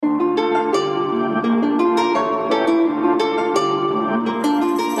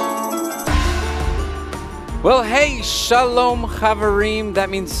Well, hey, shalom chavarim. That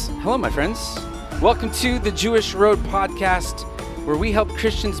means hello, my friends. Welcome to the Jewish Road podcast, where we help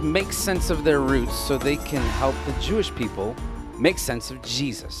Christians make sense of their roots so they can help the Jewish people make sense of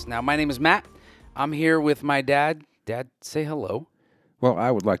Jesus. Now, my name is Matt. I'm here with my dad. Dad, say hello. Well,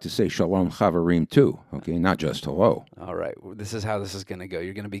 I would like to say shalom chavarim too, okay, not just hello. All right, this is how this is going to go.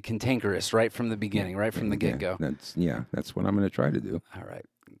 You're going to be cantankerous right from the beginning, right from the get-go. That's what I'm going to try to do. All right,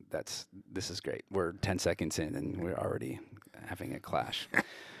 this is great. We're 10 seconds in, and we're already having a clash.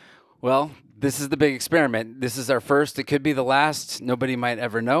 Well, this is the big experiment. This is our first. It could be the last. Nobody might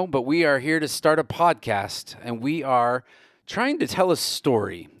ever know, but we are here to start a podcast, and we are trying to tell a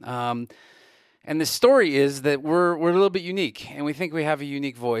story. And the story is that we're a little bit unique, and we think we have a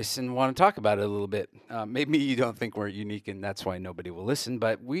unique voice and want to talk about it a little bit. Maybe you don't think we're unique, and that's why nobody will listen,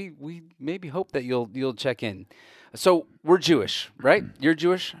 but we maybe hope that you'll check in. So we're Jewish, right? You're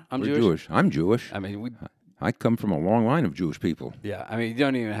Jewish? We're Jewish. I'm Jewish. I mean, I come from a long line of Jewish people. Yeah, I mean, you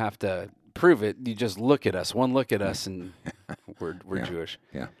don't even have to prove it. You just look at us. One look at us, and we're Jewish.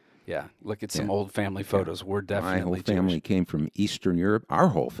 Yeah. Yeah, look at some old family photos. We're definitely My whole family Jewish. came from Eastern Europe. Our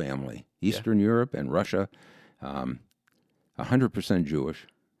whole family, Eastern Europe and Russia, 100% Jewish.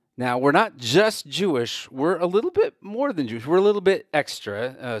 Now, we're not just Jewish. We're a little bit more than Jewish. We're a little bit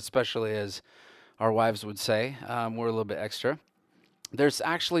extra, especially as our wives would say. We're a little bit extra. There's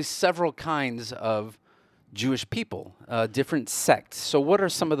actually several kinds of Jewish people, different sects. So what are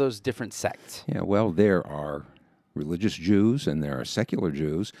some of those different sects? Yeah, well, there are religious Jews and there are secular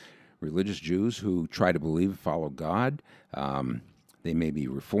Jews. Religious Jews who try to believe and follow God. They may be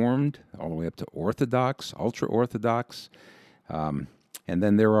Reformed all the way up to Orthodox, ultra-Orthodox. And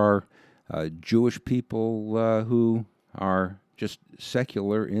then there are Jewish people who are just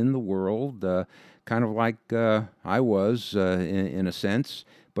secular in the world, kind of like I was in a sense,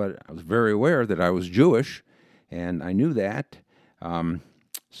 but I was very aware that I was Jewish, and I knew that.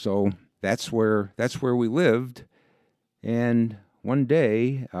 So that's where we lived. And one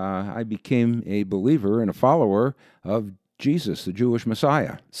day, I became a believer and a follower of Jesus, the Jewish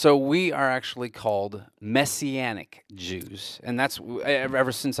Messiah. So we are actually called Messianic Jews. And that's,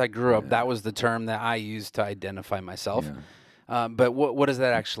 ever since I grew up, that was the term that I used to identify myself. Yeah. But what does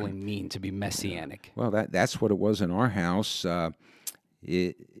that actually mean, to be Messianic? Well, that's what it was in our house.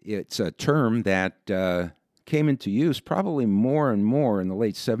 It's a term that came into use probably more and more in the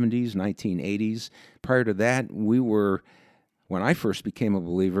late 70s, 1980s. Prior to that, we were, when I first became a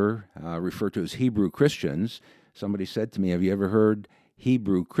believer, referred to as Hebrew Christians. Somebody said to me, "Have you ever heard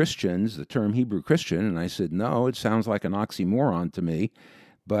Hebrew Christians, the term Hebrew Christian?" And I said, "No, it sounds like an oxymoron to me."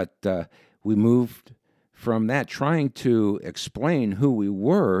 But we moved from that, trying to explain who we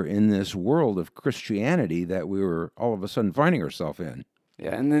were in this world of Christianity that we were all of a sudden finding ourselves in.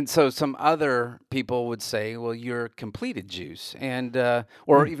 Yeah, and then so some other people would say, well, you're completed Jews, and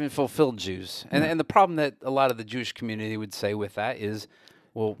or even fulfilled Jews. And the problem that a lot of the Jewish community would say with that is,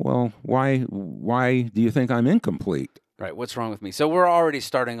 well, why do you think I'm incomplete? Right, what's wrong with me? So we're already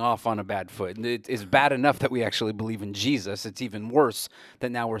starting off on a bad foot. And it is bad enough that we actually believe in Jesus. It's even worse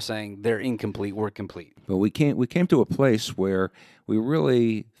that now we're saying they're incomplete, we're complete. But we came to a place where we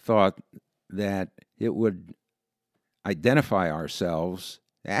really thought that it would identify ourselves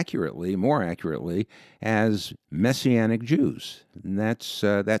more accurately, as Messianic Jews. And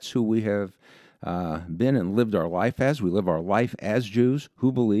that's who we have been and lived our life as. We live our life as Jews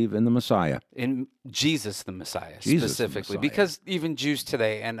who believe in the Messiah. In Jesus the Messiah, Jesus specifically. the Messiah. Because even Jews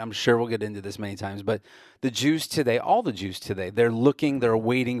today, and I'm sure we'll get into this many times, but the Jews today, all the Jews today, they're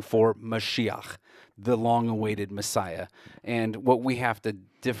waiting for Mashiach, the long-awaited Messiah. And what we have to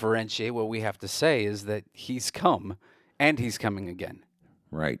differentiate, what we have to say is that he's come, and he's coming again.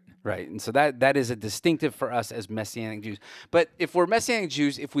 Right. Right. And so that is a distinctive for us as Messianic Jews. But if we're Messianic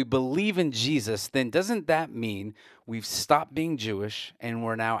Jews, if we believe in Jesus, then doesn't that mean we've stopped being Jewish and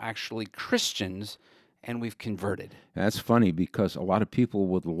we're now actually Christians and we've converted? That's funny, because a lot of people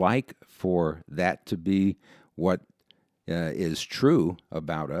would like for that to be what is true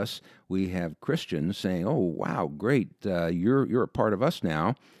about us. We have Christians saying, "Oh, wow, great, you're a part of us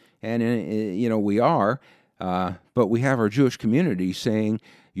now," and we are. But we have our Jewish community saying,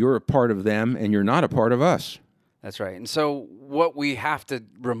 "You're a part of them and you're not a part of us." That's right. And so what we have to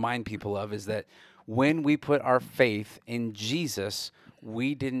remind people of is that when we put our faith in Jesus,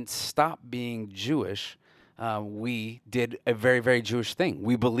 we didn't stop being Jewish. We did a very, very Jewish thing.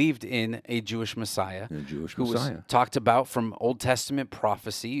 We believed in a Jewish Messiah, who was talked about from Old Testament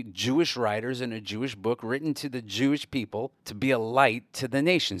prophecy, Jewish writers in a Jewish book written to the Jewish people to be a light to the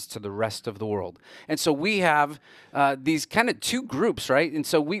nations, to the rest of the world. And so we have these kind of two groups, right? And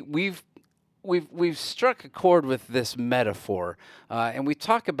so we've we've struck a chord with this metaphor, and we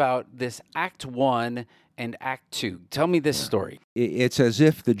talk about this Act 1 and Act 2. Tell me this story. It's as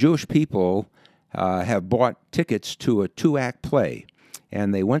if the Jewish people have bought tickets to a two-act play.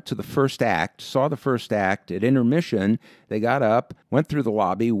 And they went to the first act, saw the first act. At intermission, they got up, went through the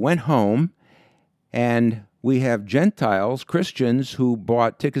lobby, went home, and we have Gentiles, Christians, who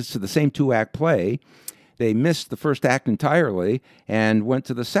bought tickets to the same two-act play. They missed the first act entirely and went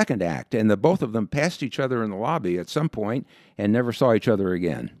to the second act. And the both of them passed each other in the lobby at some point and never saw each other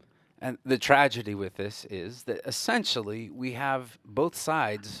again. And the tragedy with this is that essentially we have both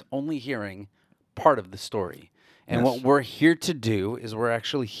sides only hearing part of the story. And Yes. what we're here to do is we're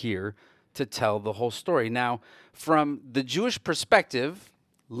actually here to tell the whole story. Now, from the Jewish perspective,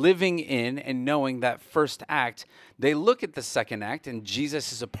 living in and knowing that first act, they look at the second act, and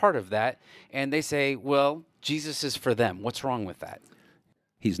Jesus is a part of that, and they say, well, Jesus is for them. What's wrong with that?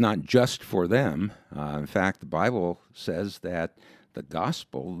 He's not just for them. In fact, the Bible says that the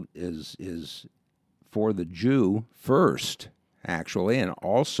gospel is for the Jew first, actually, and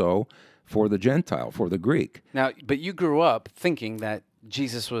also for the Gentile, for the Greek. Now, but you grew up thinking that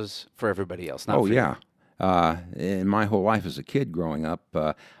Jesus was for everybody else, not Oh, for yeah. you. In my whole life as a kid growing up,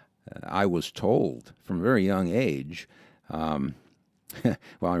 I was told from a very young age. Well,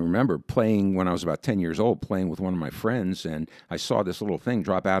 I remember playing when I was about 10 years old, playing with one of my friends, and I saw this little thing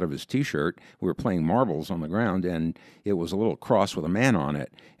drop out of his T-shirt. We were playing marbles on the ground, and it was a little cross with a man on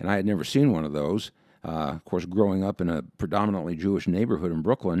it, and I had never seen one of those. Of course, growing up in a predominantly Jewish neighborhood in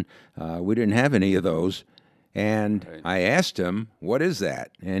Brooklyn, we didn't have any of those. And Right. I asked him, "What is that?"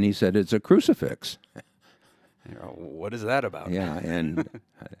 And he said, "It's a crucifix." What is that about? Yeah, and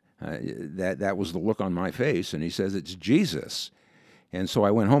that was the look on my face. And he says, "It's Jesus." And so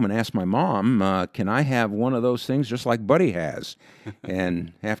I went home and asked my mom, "Can I have one of those things just like Buddy has?"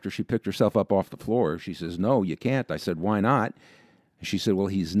 And after she picked herself up off the floor, she says, "No, you can't." I said, "Why not?" She said, "Well,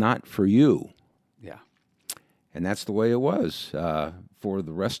 he's not for you." Yeah. And that's the way it was for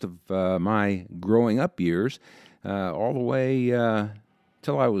the rest of my growing up years, all the way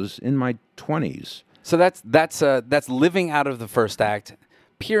till I was in my 20s. So that's living out of the first act,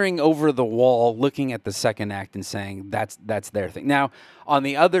 peering over the wall, looking at the second act, and saying that's their thing. Now, on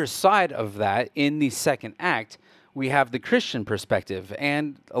the other side of that, in the second act, we have the Christian perspective,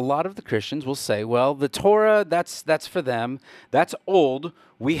 and a lot of the Christians will say, "Well, the Torah that's for them. That's old.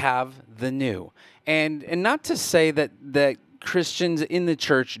 We have the new." And not to say that Christians in the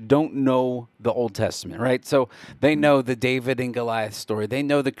church don't know the Old Testament, right? So they know the David and Goliath story. They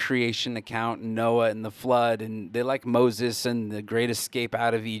know the creation account, Noah and the flood, and they like Moses and the great escape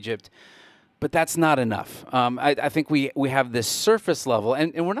out of Egypt. But that's not enough. I think we have this surface level,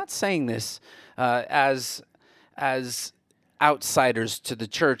 and we're not saying this as outsiders to the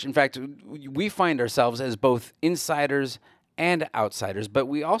church. In fact, we find ourselves as both insiders and outsiders. But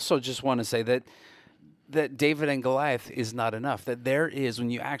we also just want to say that David and Goliath is not enough. That there is, when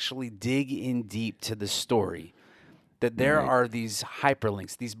you actually dig in deep to the story, that there Right. are these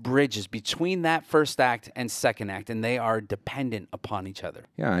hyperlinks, these bridges between that first act and second act, and they are dependent upon each other.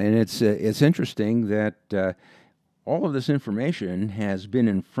 Yeah, and it's interesting that all of this information has been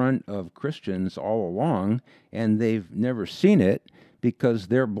in front of Christians all along, and they've never seen it because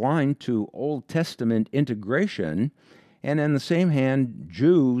they're blind to Old Testament integration. And in the same hand,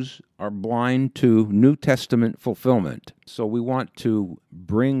 Jews are blind to New Testament fulfillment. So we want to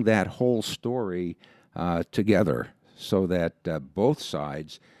bring that whole story together so that both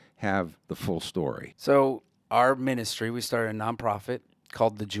sides have the full story. So our ministry, we started a nonprofit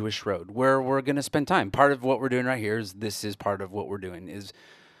called The Jewish Road, where we're going to spend time. Part of what we're doing right here is this is part of what we're doing is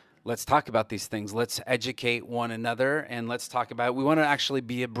let's talk about these things. Let's educate one another, and let's talk about, we want to actually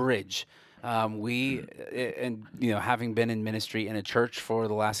be a bridge. Having been in ministry in a church for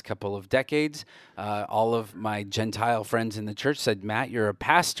the last couple of decades, all of my Gentile friends in the church said, "Matt, you're a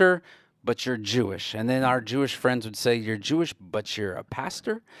pastor, but you're Jewish." And then our Jewish friends would say, "You're Jewish, but you're a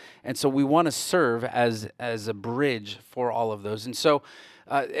pastor." And so we want to serve as a bridge for all of those. And so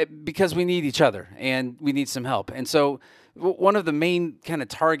because we need each other and we need some help. And so one of the main kind of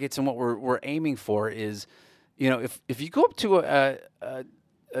targets and what we're aiming for is, if you go up to a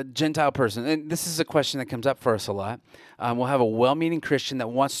Gentile person, and this is a question that comes up for us a lot. We'll have a well-meaning Christian that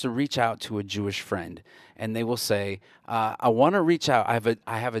wants to reach out to a Jewish friend, and they will say, "I want to reach out.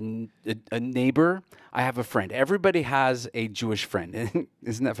 I have a neighbor. I have a friend." Everybody has a Jewish friend.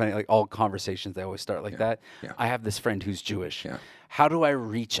 Isn't that funny? Like all conversations, they always start like that. yeah. I have this friend who's Jewish. Yeah. How do I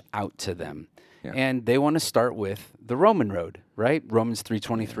reach out to them? Yeah. And they want to start with the Roman road, right? Romans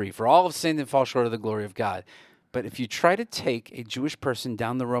 3:23. For all have sinned and fall short of the glory of God. But if you try to take a Jewish person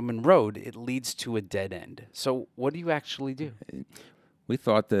down the Roman road, it leads to a dead end. So what do you actually do? We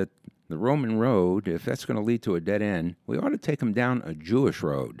thought that the Roman road, if that's going to lead to a dead end, we ought to take them down a Jewish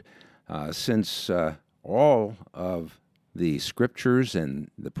road, since all of the scriptures and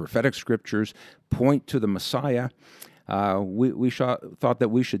the prophetic scriptures point to the Messiah. Thought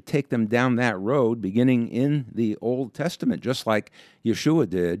that we should take them down that road beginning in the Old Testament, just like Yeshua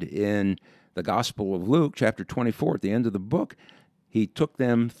did in the Gospel of Luke, chapter 24, at the end of the book. He took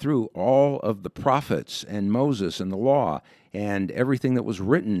them through all of the prophets and Moses and the law and everything that was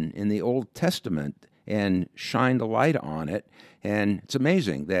written in the Old Testament and shined a light on it. And it's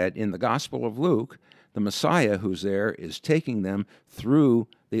amazing that in the Gospel of Luke, the Messiah who's there is taking them through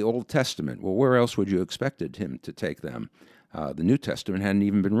the Old Testament. Well, where else would you expected him to take them? The New Testament hadn't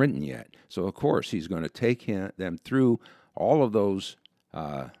even been written yet. So, of course, he's going to take them through all of those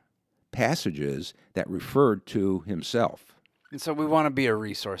passages that referred to himself. And so we want to be a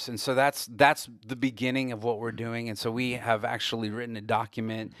resource. And so that's the beginning of what we're doing. And so we have actually written a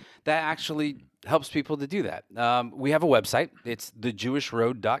document that actually helps people to do that. We have a website. It's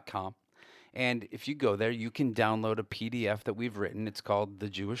thejewishroad.com. And if you go there, you can download a PDF that we've written. It's called The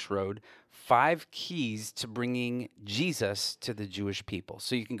Jewish Road, 5 Keys to Bringing Jesus to the Jewish People.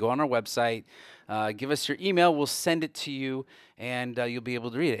 So you can go on our website, give us your email, we'll send it to you, and you'll be able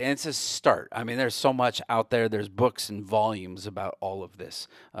to read it. And it's a start. I mean, there's so much out there. There's books and volumes about all of this.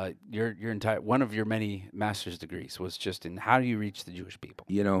 Your entire one of your many master's degrees was just in how do you reach the Jewish people.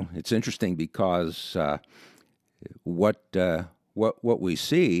 You know, it's interesting because what we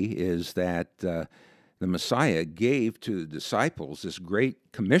see is that the Messiah gave to the disciples this great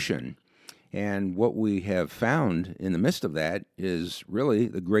commission, and what we have found in the midst of that is really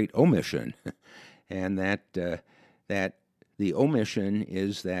the great omission, and that the omission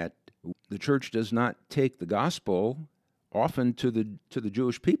is that the church does not take the gospel often to the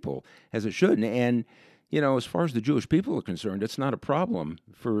Jewish people as it should, and you know, as far as the Jewish people are concerned, it's not a problem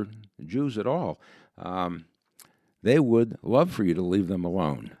for Jews at all. They would love for you to leave them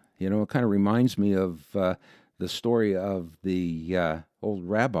alone. You know, it kind of reminds me of the story of the old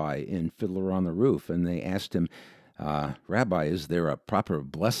rabbi in Fiddler on the Roof, and they asked him, Rabbi, is there a proper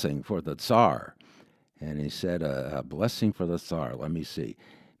blessing for the Tsar? And he said, a blessing for the Tsar, let me see.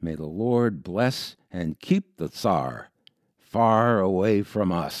 May the Lord bless and keep the Tsar far away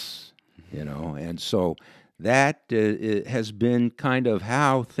from us. You know, and so that has been kind of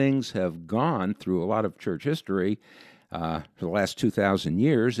how things have gone through a lot of church history for the last 2,000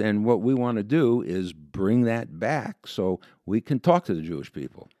 years. And what we want to do is bring that back so we can talk to the Jewish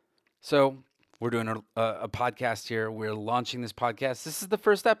people. So we're doing a podcast here. We're launching this podcast. This is the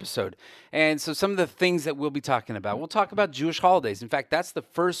first episode. And so some of the things that we'll be talking about, we'll talk about Jewish holidays. In fact, that's the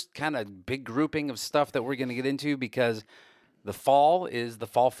first kind of big grouping of stuff that we're going to get into because the fall is the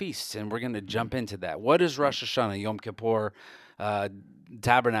fall feasts, and we're going to jump into that. What is Rosh Hashanah, Yom Kippur,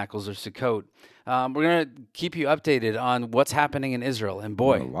 Tabernacles, or Sukkot? We're going to keep you updated on what's happening in Israel. And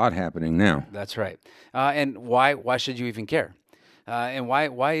boy, a lot happening now. That's right. And why should you even care? And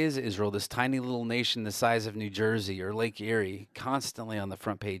why is Israel, this tiny little nation the size of New Jersey or Lake Erie, constantly on the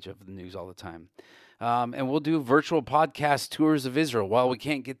front page of the news all the time? And we'll do virtual podcast tours of Israel. While we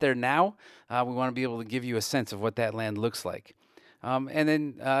can't get there now, we want to be able to give you a sense of what that land looks like. And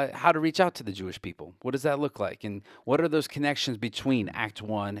then how to reach out to the Jewish people. What does that look like? And what are those connections between Act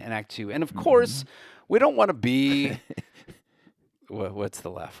 1 and Act 2? And of course, we don't want to be... What's the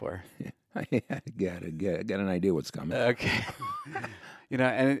laugh for? I got an idea what's coming. Okay. You know,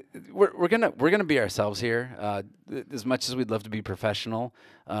 and we're gonna be ourselves here. As much as we'd love to be professional,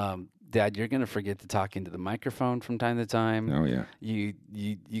 Dad, you're gonna forget to talk into the microphone from time to time. Oh yeah.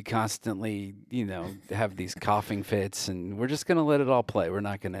 You constantly, you know, have these coughing fits, and we're just gonna let it all play. We're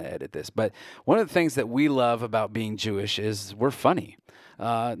not gonna edit this. But one of the things that we love about being Jewish is we're funny.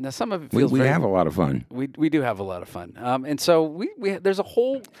 Now some of it feels we have a lot of fun. We do have a lot of fun, and so we there's a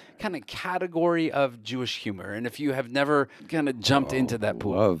whole kind of category of Jewish humor, and if you have never kind of jumped into that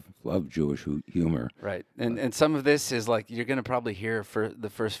pool, love Jewish humor, right? And some of this is like you're going to probably hear for the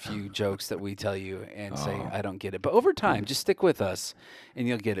first few jokes that we tell you and say I don't get it, but over time, just stick with us and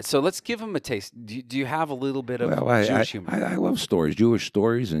you'll get it. So let's give them a taste. Do you have a little bit of Jewish humor? I love stories, Jewish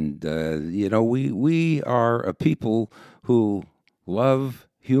stories, and you know we are a people who love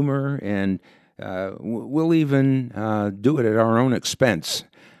humor, and we'll even do it at our own expense.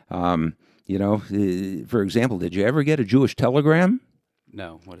 You know, for example, did you ever get a Jewish telegram?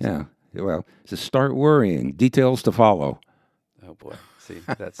 No. What is that? Well, to start worrying, details to follow. Oh boy, see,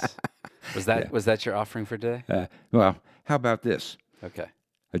 was that your offering for today? Well, how about this? Okay.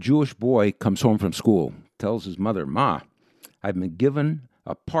 A Jewish boy comes home from school, tells his mother, "Ma, I've been given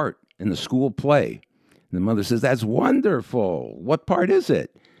a part in the school play." And the mother says, "That's wonderful. What part is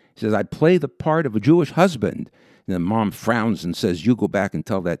it?" He says, "I play the part of a Jewish husband." And the mom frowns and says, "You go back and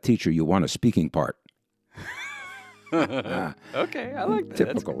tell that teacher you want a speaking part." Okay, I like that.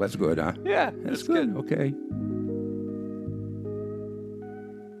 Typical. That's good, huh? Yeah, that's good. Okay.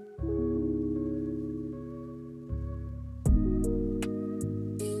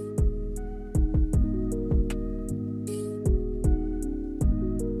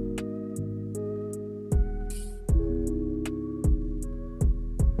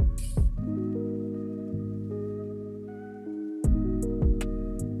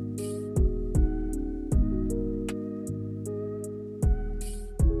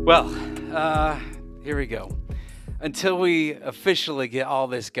 Well, here we go. Until we officially get all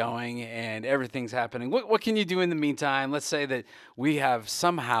this going and everything's happening, what can you do in the meantime? Let's say that we have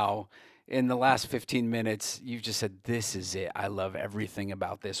somehow, in the last 15 minutes, you've just said, "This is it. I love everything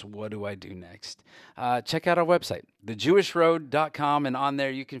about this. What do I do next?" Check out our website, thejewishroad.com, and on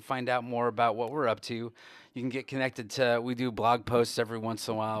there you can find out more about what we're up to. You can get connected to, we do blog posts every once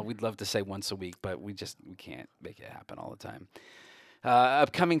in a while. We'd love to say once a week, but we can't make it happen all the time.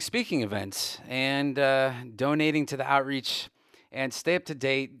 Upcoming speaking events and donating to the outreach, and stay up to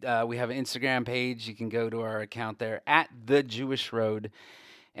date. We have an Instagram page. You can go to our account there at The Jewish Road.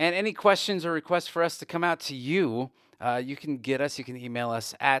 And any questions or requests for us to come out to you, you can get us. You can email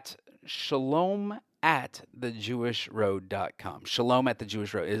us at shalom@thejewishroad.com.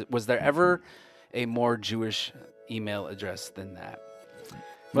 Shalom@thejewishroad. Was there ever a more Jewish email address than that?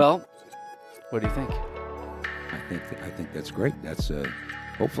 Well, what do you think? I think that's great.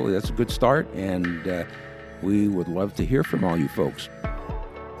 Hopefully that's a good start, and we would love to hear from all you folks.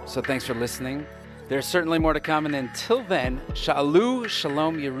 So thanks for listening. There's certainly more to come, and until then, Sha'alu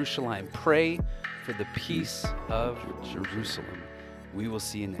Shalom Yerushalayim. Pray for the peace of Jerusalem. We will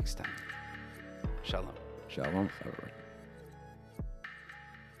see you next time. Shalom. Shalom.